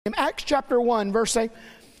In Acts chapter 1, verse 8,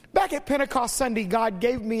 back at Pentecost Sunday, God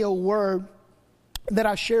gave me a word that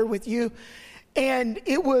I shared with you, and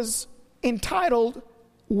it was entitled,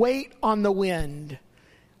 Wait on the Wind.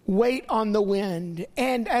 Wait on the wind.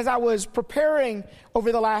 And as I was preparing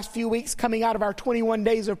over the last few weeks, coming out of our 21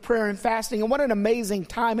 days of prayer and fasting, and what an amazing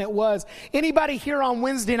time it was. Anybody here on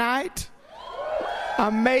Wednesday night?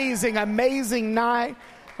 Amazing night.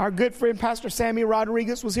 Our good friend Pastor Sammy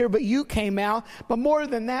Rodriguez was here, but you came out. But more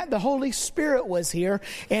than that, the Holy Spirit was here.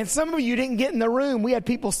 And some of you didn't get in the room. We had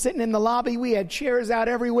people sitting in the lobby. We had chairs out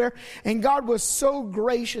everywhere. And God was so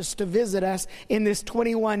gracious to visit us in this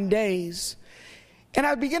 21 days. And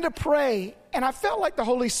I began to pray, and I felt like the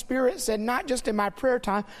Holy Spirit said, not just in my prayer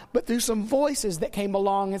time, but through some voices that came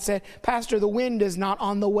along and said, Pastor, the wind is not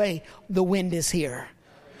on the way. The wind is here.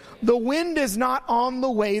 The wind is not on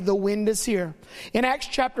the way, the wind is here. In Acts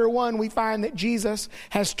chapter 1, we find that Jesus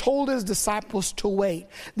has told his disciples to wait.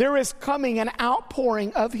 There is coming an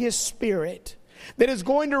outpouring of his Spirit that is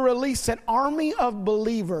going to release an army of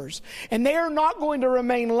believers. And they are not going to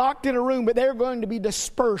remain locked in a room, but they're going to be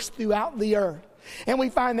dispersed throughout the earth. And we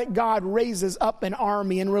find that God raises up an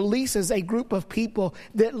army and releases a group of people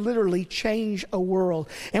that literally change a world.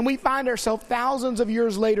 And we find ourselves thousands of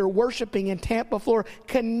years later worshiping in Tampa, Florida,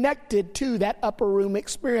 connected to that upper room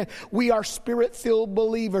experience. We are Spirit-filled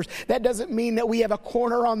believers. That doesn't mean that we have a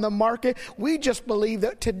corner on the market. We just believe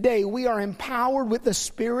that today we are empowered with the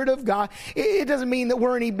Spirit of God. It doesn't mean that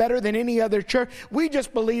we're any better than any other church. We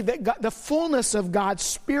just believe that God, the fullness of God's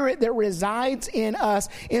Spirit that resides in us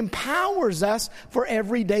empowers us for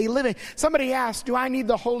everyday living. Somebody asked, do I need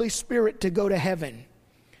the Holy Spirit to go to heaven?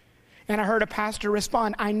 And I heard a pastor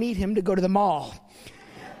respond, I need him to go to the mall.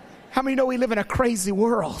 How many know we live in a crazy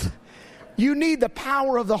world? You need the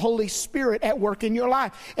power of the Holy Spirit at work in your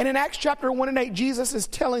life. And in Acts chapter 1 and 8, Jesus is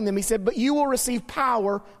telling them, he said, but you will receive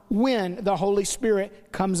power when the Holy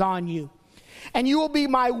Spirit comes on you. And you will be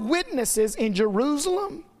my witnesses in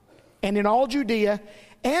Jerusalem and in all Judea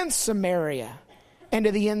and Samaria and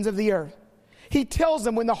to the ends of the earth. He tells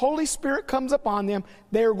them when the Holy Spirit comes upon them,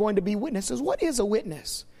 they're going to be witnesses. What is a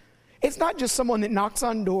witness? It's not just someone that knocks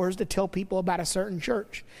on doors to tell people about a certain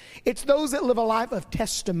church. It's those that live a life of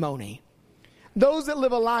testimony. Those that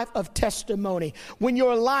live a life of testimony. When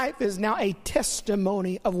your life is now a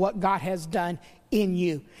testimony of what God has done in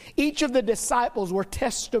you. Each of the disciples were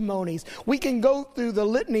testimonies. We can go through the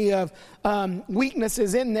litany of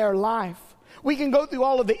weaknesses in their life. We can go through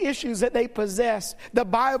all of the issues that they possess. The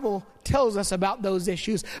Bible tells us about those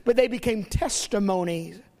issues, but they became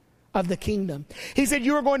testimonies of the kingdom. He said,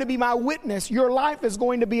 you are going to be my witness. Your life is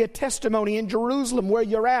going to be a testimony in Jerusalem where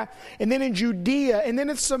you're at, and then in Judea, and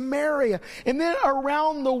then in Samaria, and then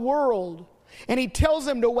around the world. And he tells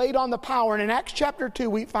them to wait on the power. And in Acts chapter 2,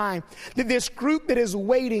 we find that this group that is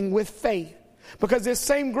waiting with faith, because this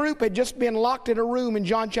same group had just been locked in a room in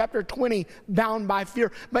John chapter 20, bound by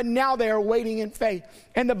fear. But now they are waiting in faith.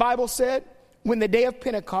 And the Bible said, when the day of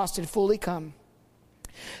Pentecost had fully come,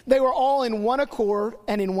 they were all in one accord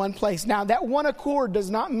and in one place. Now, that one accord does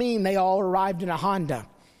not mean they all arrived in a Honda.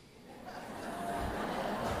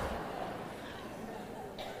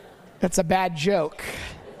 That's a bad joke.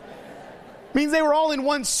 It means they were all in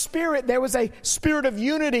one spirit. There was a spirit of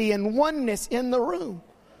unity and oneness in the room.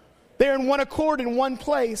 They're in one accord in one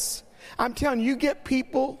place. I'm telling you, you get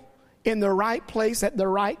people in the right place at the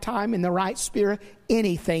right time in the right spirit,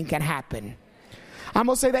 anything can happen. I'm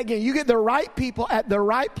going to say that again. You get the right people at the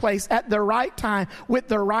right place at the right time with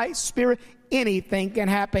the right spirit, anything can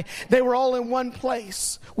happen. They were all in one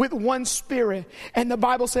place with one spirit. And the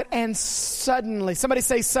Bible said, and suddenly, somebody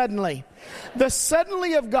say suddenly. The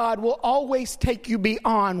suddenly of God will always take you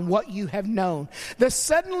beyond what you have known. The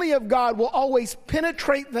suddenly of God will always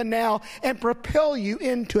penetrate the now and propel you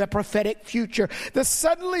into a prophetic future. The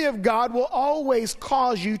suddenly of God will always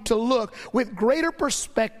cause you to look with greater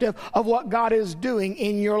perspective of what God is doing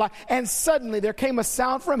in your life. And suddenly there came a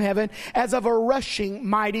sound from heaven as of a rushing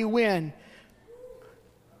mighty wind.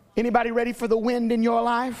 Anybody ready for the wind in your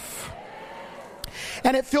life?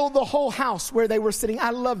 And it filled the whole house where they were sitting. I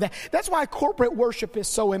love that. That's why corporate worship is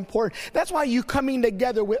so important. That's why you coming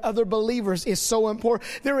together with other believers is so important.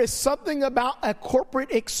 There is something about a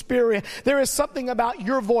corporate experience. There is something about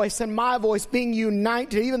your voice and my voice being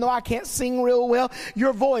united. Even though I can't sing real well,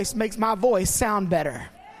 your voice makes my voice sound better.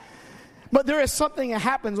 But there is something that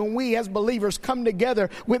happens when we as believers come together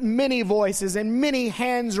with many voices and many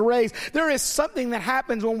hands raised. There is something that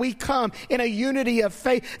happens when we come in a unity of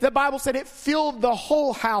faith. The Bible said it filled the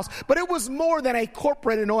whole house, but it was more than a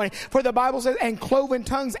corporate anointing. For the Bible says, and cloven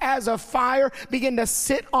tongues as of fire began to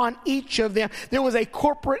sit on each of them. There was a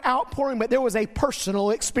corporate outpouring, but there was a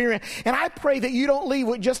personal experience. And I pray that you don't leave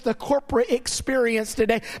with just the corporate experience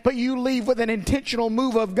today, but you leave with an intentional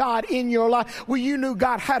move of God in your life where you knew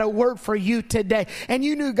God had a word for you today, and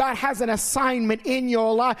you knew God has an assignment in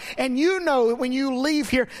your life, and you know that when you leave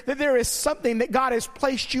here that there is something that God has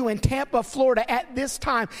placed you in Tampa, Florida at this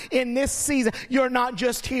time, in this season. You're not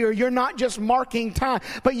just here, you're not just marking time,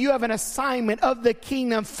 but you have an assignment of the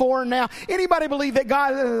kingdom for now. Anybody believe that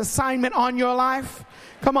God has an assignment on your life?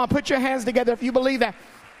 Come on, put your hands together if you believe that.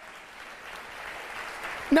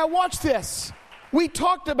 Now watch this. We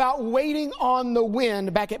talked about waiting on the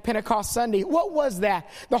wind back at Pentecost Sunday. What was that?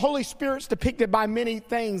 The Holy Spirit's depicted by many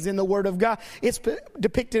things in the Word of God. It's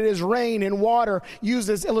depicted as rain and water, used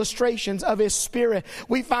as illustrations of His Spirit.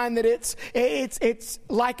 We find that it's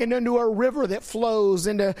likened unto a river that flows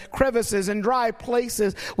into crevices and dry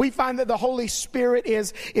places. We find that the Holy Spirit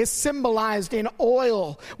is symbolized in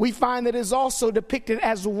oil. We find that it is also depicted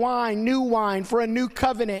as wine, new wine for a new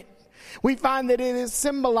covenant. We find that it is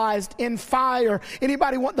symbolized in fire.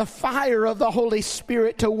 Anybody want the fire of the Holy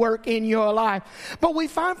Spirit to work in your life? But we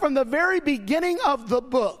find from the very beginning of the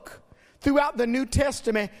book, throughout the New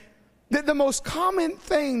Testament, that the most common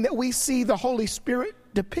thing that we see the Holy Spirit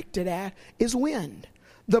depicted at is wind,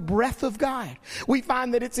 the breath of God. We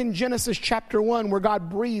find that it's in Genesis chapter 1 where God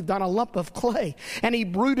breathed on a lump of clay and He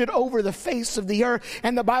brooded over the face of the earth.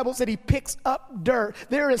 And the Bible said He picks up dirt.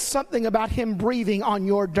 There is something about Him breathing on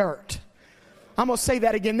your dirt. I'm going to say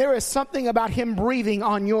that again. There is something about Him breathing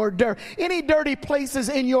on your dirt. Any dirty places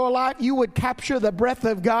in your life, you would capture the breath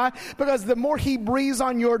of God, because the more He breathes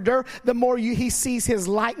on your dirt, the more He sees His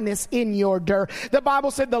likeness in your dirt. The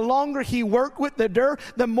Bible said the longer He worked with the dirt,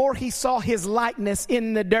 the more He saw His likeness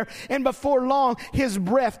in the dirt. And before long, His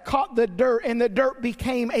breath caught the dirt, and the dirt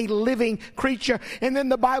became a living creature. And then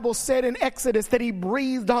the Bible said in Exodus that He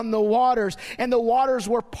breathed on the waters, and the waters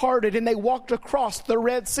were parted, and they walked across the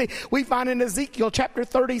Red Sea. We find in Ezekiel chapter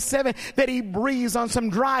 37 that He breathes on some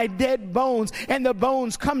dry, dead bones, and the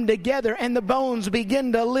bones come together and the bones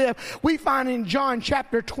begin to live. We find in John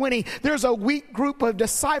chapter 20 there's a weak group of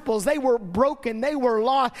disciples. They were broken, they were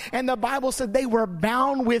lost, and the Bible said they were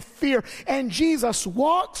bound with fear, and Jesus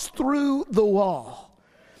walks through the wall.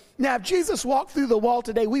 Now if Jesus walked through the wall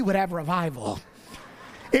today, we would have revival.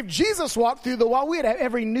 If Jesus walked through the wall, we'd have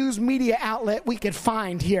every news media outlet we could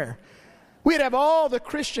find here. We'd have all the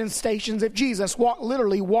Christian stations if Jesus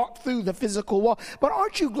literally walked through the physical wall. But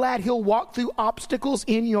aren't you glad He'll walk through obstacles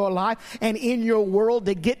in your life and in your world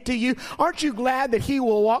to get to you? Aren't you glad that He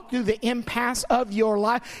will walk through the impasse of your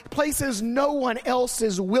life, places no one else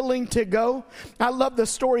is willing to go? I love the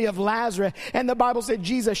story of Lazarus, and the Bible said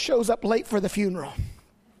Jesus shows up late for the funeral.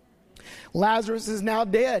 Lazarus is now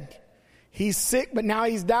dead. He's sick, but now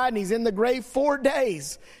he's died, and he's in the grave 4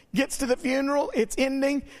 days. Gets to the funeral, it's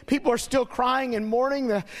ending. People are still crying and mourning.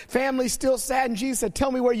 The family's still sad. And Jesus said,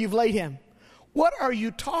 "Tell me where you've laid him." "What are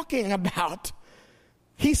you talking about?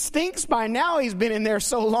 He stinks by now. He's been in there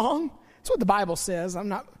so long." That's what the Bible says. I'm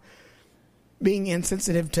not being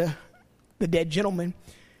insensitive to the dead gentleman.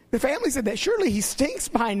 The family said that. "Surely he stinks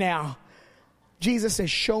by now." Jesus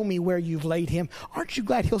says, "Show me where you've laid him." Aren't you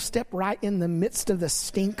glad He'll step right in the midst of the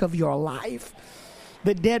stink of your life?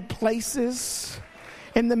 The dead places.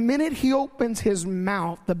 And the minute He opens His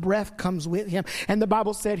mouth, the breath comes with Him. And the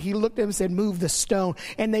Bible said He looked at him and said, "Move the stone."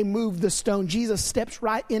 And they moved the stone. Jesus steps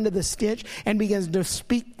right into the stench and begins to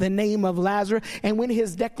speak the name of Lazarus. And when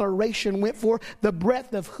His declaration went forth, the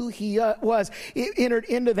breath of who He was, it entered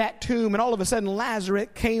into that tomb. And all of a sudden, Lazarus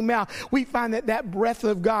came out. We find that breath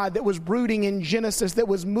of God that was brooding in Genesis, that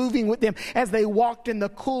was moving with them as they walked in the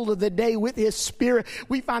cool of the day with His Spirit,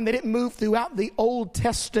 we find that it moved throughout the Old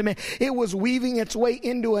Testament. It was weaving its way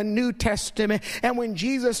into a New Testament. And when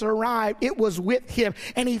Jesus arrived, it was with Him.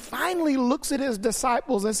 And He finally looks at His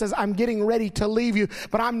disciples and says, "I'm getting ready to leave you,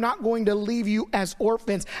 but I'm not going to leave you as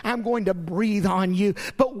orphans. I'm going to breathe on you.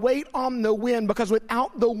 But wait on the wind, because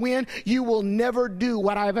without the wind, you will never do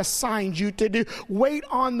what I've assigned you to do. Wait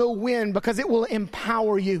on the wind, because it will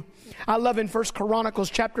empower you." I love in 1 Chronicles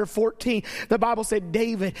chapter 14, the Bible said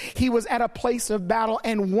David, he was at a place of battle,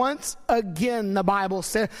 and once again, the Bible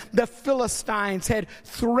said, the Philistines had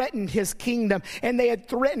threatened his kingdom and they had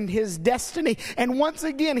threatened his destiny. And once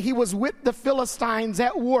again, he was with the Philistines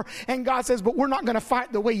at war. And God says, but we're not going to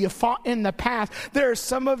fight the way you fought in the past. There are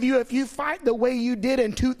some of you, if you fight the way you did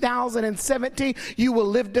in 2017, you will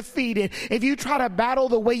live defeated. If you try to battle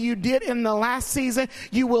the way you did in the last season,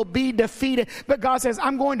 you will be defeated. But God says,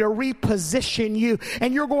 I'm going to reposition you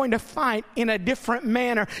and you're going to fight in a different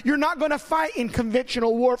manner. You're not going to fight in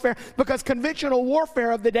conventional warfare, because conventional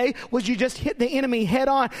warfare of the day was you just hit the enemy head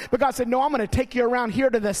on. But God said, no, I'm going to take you around here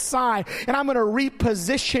to the side and I'm going to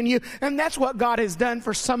reposition you. And that's what God has done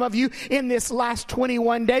for some of you in this last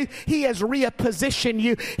 21 days. He has repositioned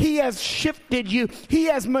you. He has shifted you. He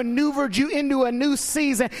has maneuvered you into a new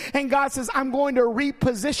season. And God says, I'm going to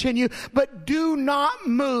reposition you, but do not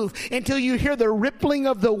move until you hear the rippling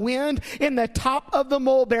of the wind in the top of the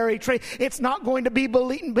mulberry tree. It's not going to be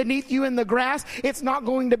beneath you in the grass. It's not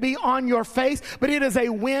going to be on your face, but it is a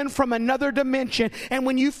wind from another dimension. And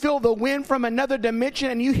when you feel the wind from another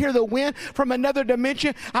dimension and you hear the wind from another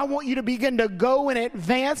dimension, I want you to begin to go and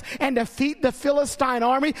advance and defeat the Philistine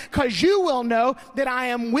army, because you will know that I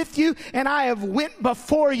am with you and I have went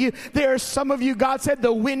before you. There are some of you, God said,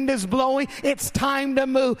 the wind is blowing. It's time to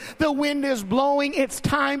move. The wind is blowing. It's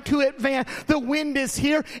time to advance. The wind is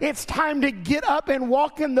here. It's time to get up and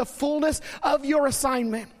walk in the fullness of your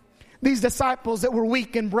assignment. These disciples that were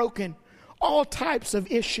weak and broken, all types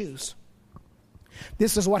of issues.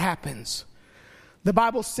 This is what happens. The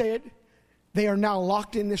Bible said they are now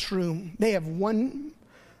locked in this room. They have one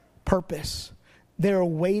purpose. They're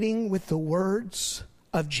waiting with the words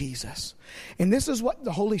of Jesus. And this is what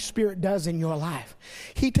the Holy Spirit does in your life.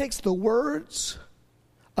 He takes the words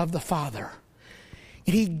of the Father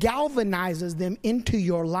and he galvanizes them into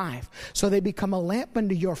your life so they become a lamp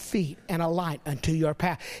unto your feet and a light unto your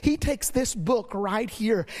path. He takes this book right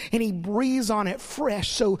here and he breathes on it fresh.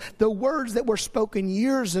 So the words that were spoken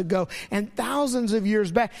years ago and thousands of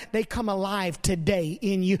years back, they come alive today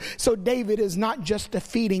in you. So David is not just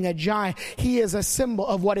defeating a giant. He is a symbol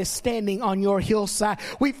of what is standing on your hillside.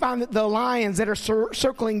 We find that the lions that are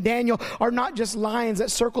circling Daniel are not just lions that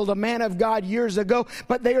circled a man of God years ago,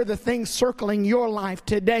 but they are the things circling your life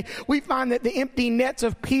today. We find that the empty nets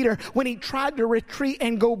of Peter, when he tried to retreat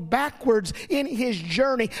and go backwards in his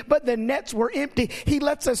journey, but the nets were empty, he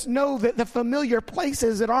lets us know that the familiar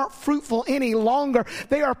places that aren't fruitful any longer,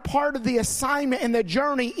 they are part of the assignment and the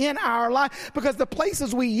journey in our life, because the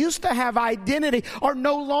places we used to have identity are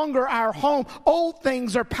no longer our home. Old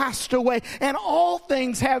things are passed away and all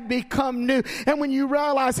things have become new. And when you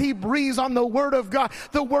realize he breathes on the Word of God,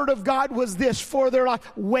 the Word of God was this for their life: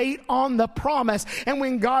 wait on the promise. And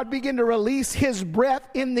when God began to release his breath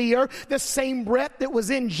in the earth, the same breath that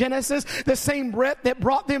was in Genesis, the same breath that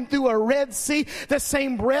brought them through a Red Sea, the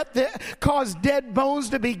same breath that caused dead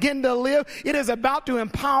bones to begin to live, it is about to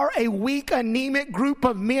empower a weak, anemic group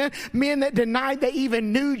of men that denied they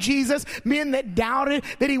even knew Jesus, men that doubted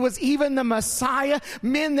that he was even the Messiah,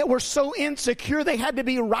 men that were so insecure they had to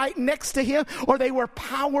be right next to him or they were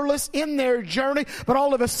powerless in their journey. But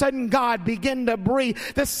all of a sudden God began to breathe.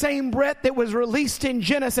 The same breath that was released in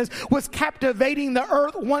Genesis was captivating the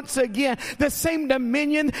earth once again. The same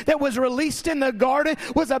dominion that was released in the garden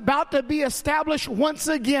was about to be established once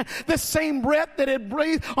again. The same breath that had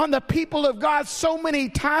breathed on the people of God so many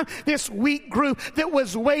times, this weak group that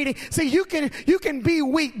was waiting. See, you can be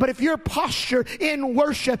weak, but if you're postured in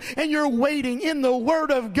worship and you're waiting in the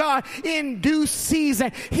Word of God, in due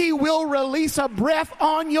season, he will release a breath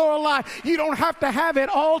on your life. You don't have to have it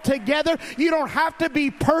all together. You don't have to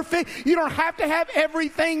be perfect. You don't have to have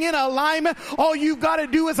everything in alignment. All you've got to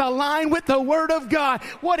do is align with the Word of God,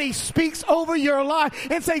 what he speaks over your life,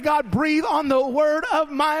 and say, God, breathe on the word of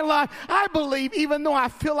my life. I believe even though I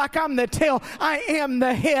feel like I'm the tail, I am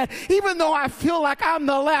the head. Even though I feel like I'm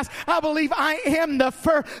the last, I believe I am the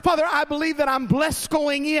first. Father, I believe that I'm blessed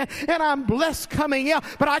going in and I'm blessed coming out,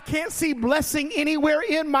 but I can't see blessing anywhere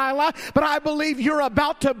in my life. But I believe you're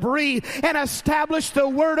about to breathe and establish the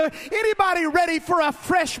word of. Anybody ready for a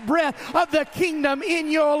fresh breath of the kingdom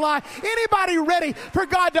in your life? Anybody ready for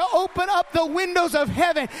God to open up the windows of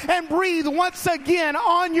heaven and breathe once again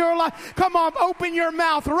on your life? Come on, open your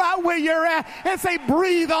mouth right where you're at and say,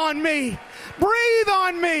 breathe on me. Breathe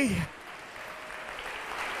on me.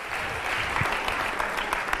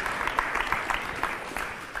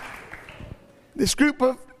 This group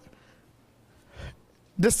of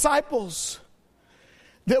disciples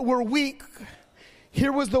that were weak,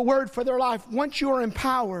 here was the word for their life. Once you are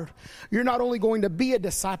empowered, you're not only going to be a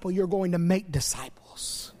disciple, you're going to make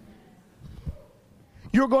disciples.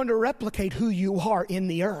 You're going to replicate who you are in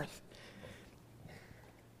the earth.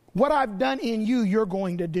 What I've done in you, you're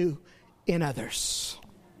going to do in others.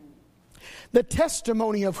 The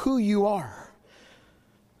testimony of who you are.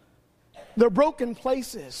 The broken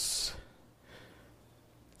places.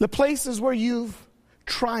 The places where you've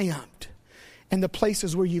triumphed. And the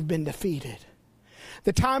places where you've been defeated.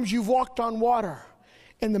 The times you've walked on water.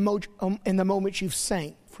 And the moments you've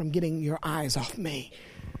sank from getting your eyes off me.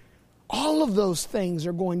 All of those things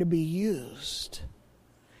are going to be used.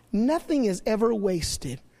 Nothing is ever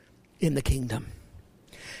wasted in the kingdom.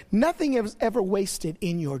 Nothing is ever wasted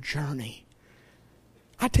in your journey.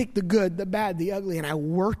 I take the good, the bad, the ugly, and I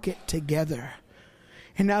work it together.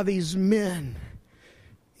 And now these men,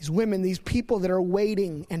 these women, these people that are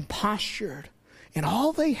waiting and postured, and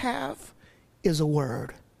all they have is a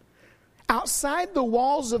word. Outside the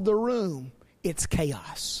walls of the room, it's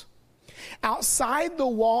chaos. Outside the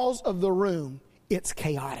walls of the room, it's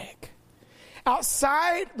chaotic.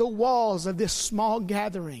 Outside the walls of this small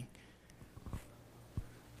gathering,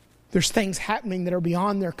 there's things happening that are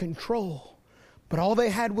beyond their control. But all they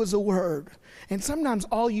had was a word. And sometimes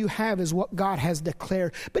all you have is what God has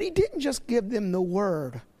declared. But he didn't just give them the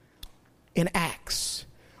word in Acts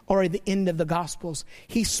or at the end of the Gospels.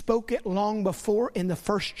 He spoke it long before in the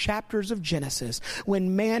first chapters of Genesis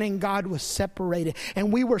when man and God was separated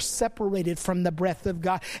and we were separated from the breath of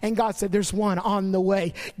God. And God said, there's one on the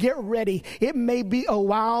way. Get ready. It may be a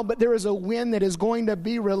while, but there is a wind that is going to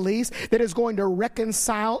be released that is going to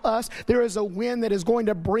reconcile us. There is a wind that is going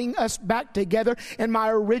to bring us back together. And my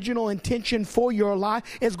original intention for your life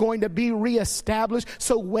is going to be reestablished.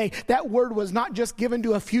 So wait, that word was not just given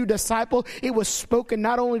to a few disciples. It was spoken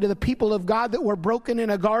not only to the people of God that were broken in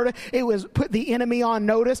a garden. It was put the enemy on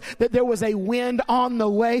notice that there was a wind on the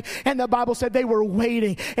way. And the Bible said they were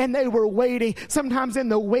waiting and they were waiting. Sometimes in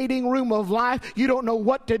the waiting room of life, you don't know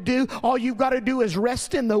what to do. All you've got to do is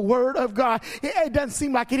rest in the word of God. It doesn't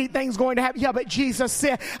seem like anything's going to happen. Yeah, but Jesus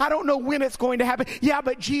said, I don't know when it's going to happen. Yeah,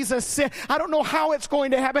 but Jesus said, I don't know how it's going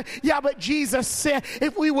to happen. Yeah, but Jesus said,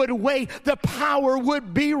 if we would wait, the power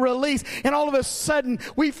would be released. And all of a sudden,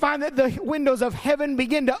 we find that the windows of heaven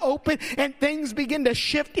begin to open and things begin to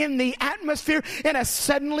shift in the atmosphere and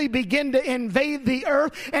suddenly begin to invade the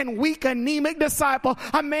earth. And weak, anemic disciple,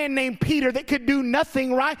 a man named Peter that could do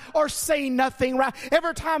nothing right or say nothing right.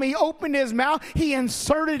 Every time he opened his mouth, he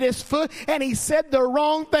inserted his foot and he said the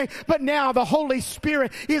wrong thing. But now the Holy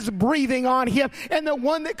Spirit is breathing on him. And the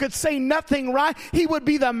one that could say nothing right, he would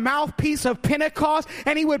be the mouthpiece of Pentecost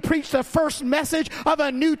and he would preach the first message of a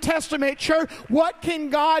New Testament church. What can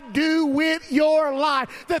God do with your life?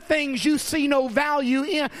 The things you see no value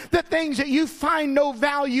in, the things that you find no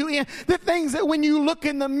value in, the things that when you look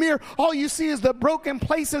in the mirror, all you see is the broken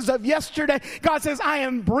places of yesterday. God says, I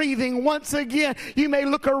am breathing once again. You may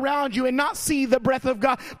look around you and not see the breath of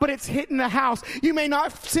God, but it's hitting the house. You may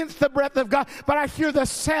not sense the breath of God, but I hear the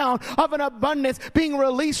sound of an abundance being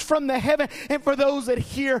released from the heaven. And for those that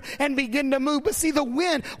hear and begin to move, but see, the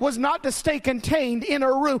wind was not to stay contained in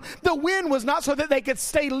a room. The wind was not so that they could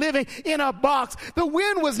stay living in a box. The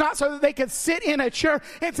wind was not so that they could sit in a chair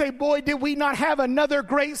and say, boy, did we not have another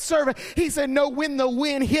great servant? He said, no, when the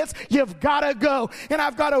wind hits, you've got to go. And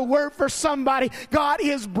I've got a word for somebody. God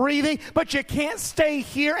is breathing, but you can't stay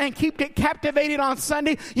here and keep it captivated on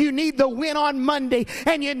Sunday. You need the wind on Monday,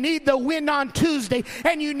 and you need the wind on Tuesday,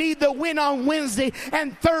 and you need the wind on Wednesday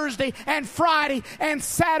and Thursday and Friday and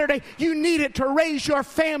Saturday. You need it to raise your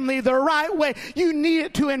family the right way. You need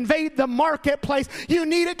it to invade the marketplace. You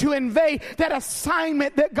need it to invade that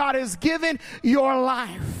assignment that God has given your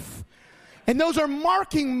life. And those are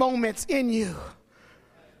marking moments in you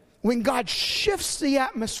when God shifts the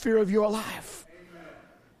atmosphere of your life.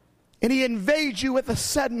 And he invades you with a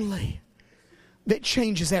suddenly that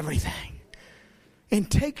changes everything and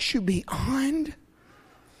takes you beyond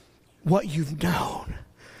what you've known.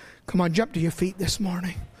 Come on, jump to your feet this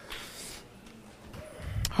morning.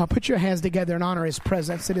 Put your hands together and honor his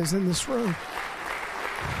presence that is in this room.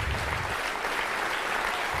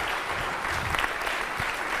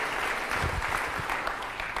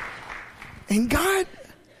 And God,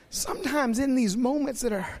 sometimes in these moments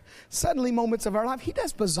that are suddenly moments of our life, he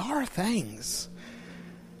does bizarre things.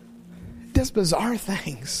 He does bizarre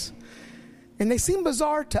things. And they seem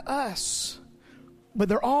bizarre to us, but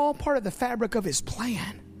they're all part of the fabric of his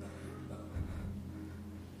plan.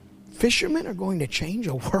 Fishermen are going to change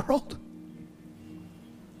a world.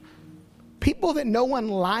 People that no one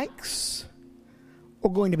likes are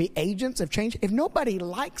going to be agents of change. If nobody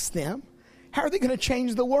likes them, how are they going to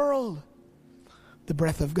change the world? The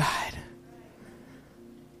breath of God.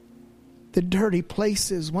 The dirty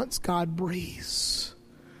places once God breathes.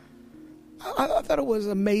 I thought it was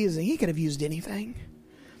amazing. He could have used anything.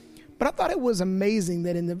 But I thought it was amazing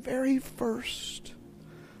that in the very first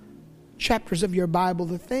chapters of your Bible,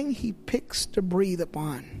 the thing he picks to breathe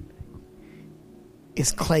upon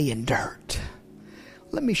is clay and dirt.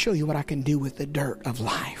 Let me show you what I can do with the dirt of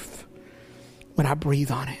life when I breathe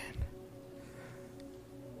on it.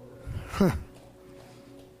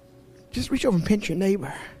 Just reach over and pinch your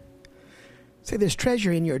neighbor. Say, there's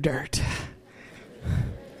treasure in your dirt.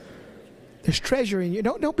 There's treasure in you.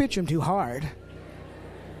 Don't pinch them too hard.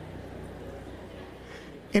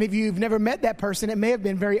 And if you've never met that person, it may have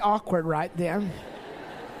been very awkward right there.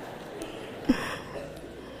 I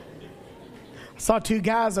saw two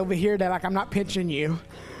guys over here that like, I'm not pinching you.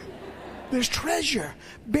 There's treasure,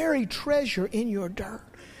 buried treasure in your dirt.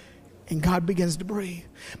 And God begins to breathe.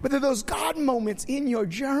 But there are those God moments in your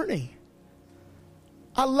journey.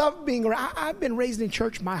 I love being around. I've been raised in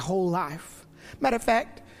church my whole life. Matter of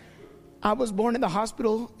fact, I was born in the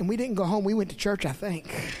hospital and we didn't go home. We went to church, I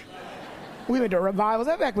think. We went to revivals.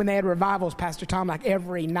 That back when they had revivals, Pastor Tom, like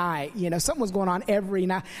every night. You know, something was going on every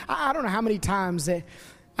night. I don't know how many times that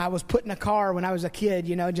I was put in a car when I was a kid,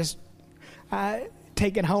 you know, just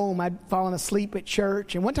taken home. I'd fallen asleep at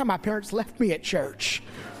church. And one time my parents left me at church.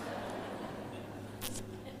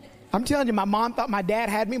 I'm telling you, my mom thought my dad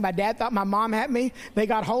had me. My dad thought my mom had me. They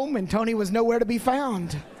got home and Tony was nowhere to be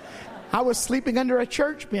found. I was sleeping under a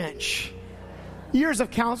church bench. Years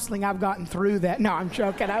of counseling, I've gotten through that. No, I'm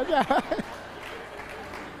joking.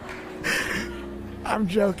 I'm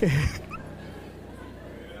joking.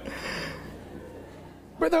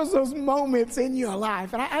 But there's those moments in your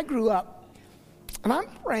life. And I grew up, and I'm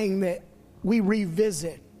praying that we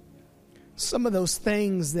revisit some of those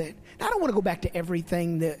things that, I don't want to go back to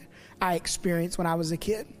everything that I experienced when I was a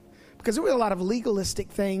kid, because there were a lot of legalistic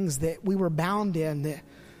things that we were bound in that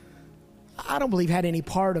I don't believe had any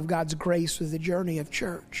part of God's grace with the journey of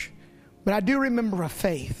church. But I do remember a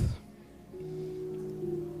faith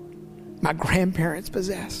my grandparents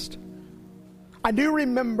possessed. I do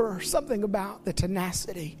remember something about the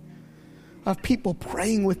tenacity of people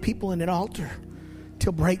praying with people in an altar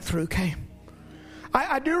till breakthrough came.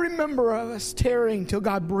 I do remember us tearing till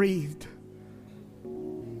God breathed,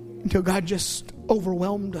 until God just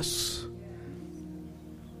overwhelmed us.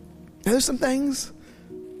 Now, there's some things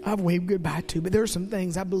I've waved goodbye to, but there are some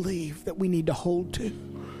things I believe that we need to hold to,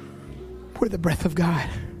 where the breath of God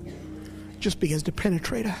just begins to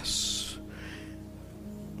penetrate us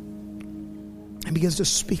and begins to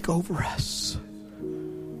speak over us.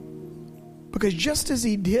 Because just as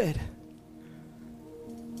he did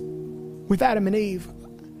with Adam and Eve,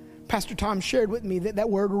 Pastor Tom shared with me that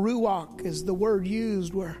word ruach is the word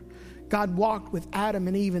used where God walked with Adam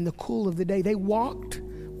and Eve in the cool of the day. They walked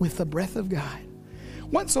with the breath of God.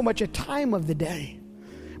 Wasn't so much a time of the day,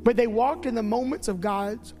 but they walked in the moments of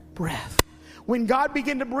God's breath. When God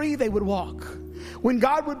began to breathe, they would walk. When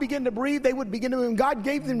God would begin to breathe, they would begin to move. God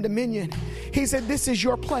gave them dominion. He said, this is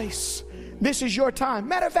your place. This is your time.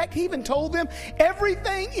 Matter of fact, he even told them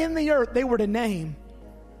everything in the earth they were to name.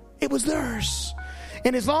 It was theirs.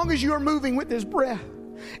 And as long as you are moving with his breath,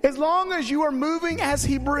 as long as you are moving as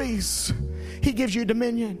he breathes, he gives you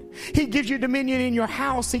dominion. He gives you dominion in your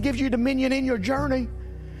house. He gives you dominion in your journey.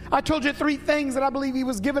 I told you 3 things that I believe he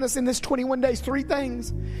was giving us in this 21 days. 3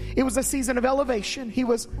 things. It was a season of elevation. He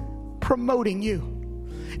was promoting you.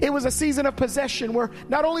 It was a season of possession where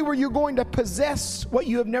not only were you going to possess what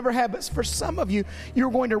you have never had, but for some of you,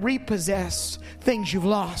 you're going to repossess things you've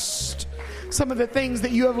lost. Some of the things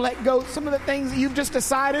that you have let go, some of the things that you've just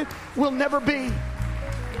decided will never be.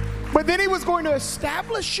 But then he was going to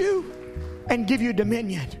establish you and give you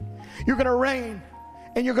dominion. You're going to reign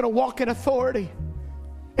and you're going to walk in authority.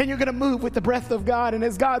 And you're going to move with the breath of God. And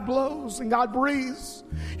as God blows and God breathes,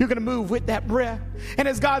 you're going to move with that breath. And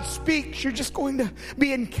as God speaks, you're just going to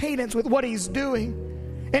be in cadence with what he's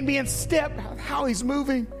doing and be in step with how he's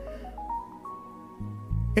moving.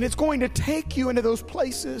 And it's going to take you into those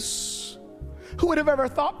places. Who would have ever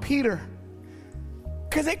thought Peter?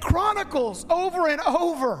 Because it chronicles over and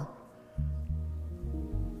over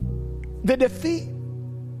the defeat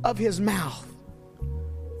of his mouth.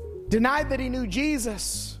 Denied that he knew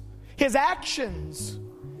Jesus. His actions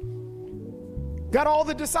got all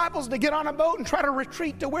the disciples to get on a boat and try to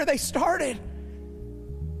retreat to where they started.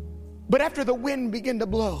 But after the wind began to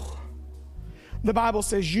blow, the Bible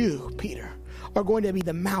says you, Peter, are going to be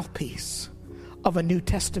the mouthpiece of a New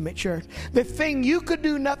Testament church. The thing you could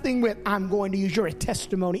do nothing with, I'm going to use your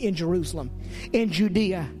testimony in Jerusalem, in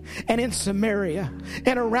Judea, and in Samaria,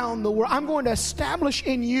 and around the world. I'm going to establish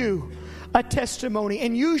in you a testimony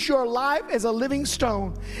and use your life as a living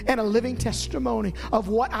stone and a living testimony of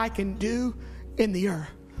what I can do in the earth.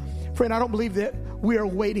 Friend, I don't believe that we are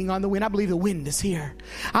waiting on the wind. I believe the wind is here.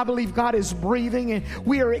 I believe God is breathing and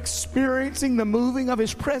we are experiencing the moving of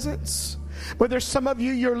His presence. But there's some of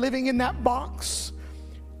you, you're living in that box.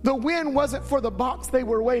 The wind wasn't for the box they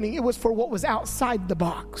were waiting. It was for what was outside the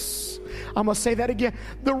box. I'm going to say that again.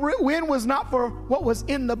 The wind was not for what was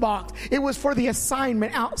in the box. It was for the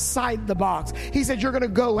assignment outside the box. He said, you're going to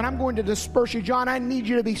go and I'm going to disperse you. John, I need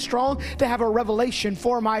you to be strong to have a revelation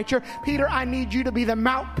for my church. Peter, I need you to be the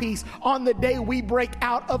mouthpiece on the day we break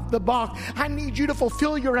out of the box. I need you to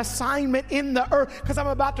fulfill your assignment in the earth because I'm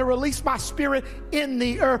about to release my spirit in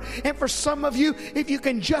the earth. And for some of you, if you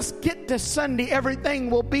can just get to Sunday, everything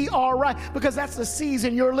will be all right because that's the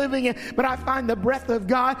season you're living in. But I find the breath of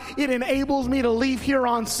God, it enables me to leave here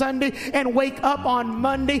on Sunday and wake up on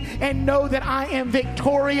Monday and know that I am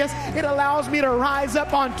victorious. It allows me to rise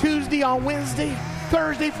up on Tuesday, on Wednesday,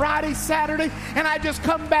 Thursday, Friday, Saturday, and I just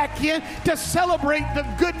come back in to celebrate the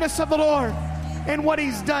goodness of the Lord and what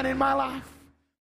He's done in my life.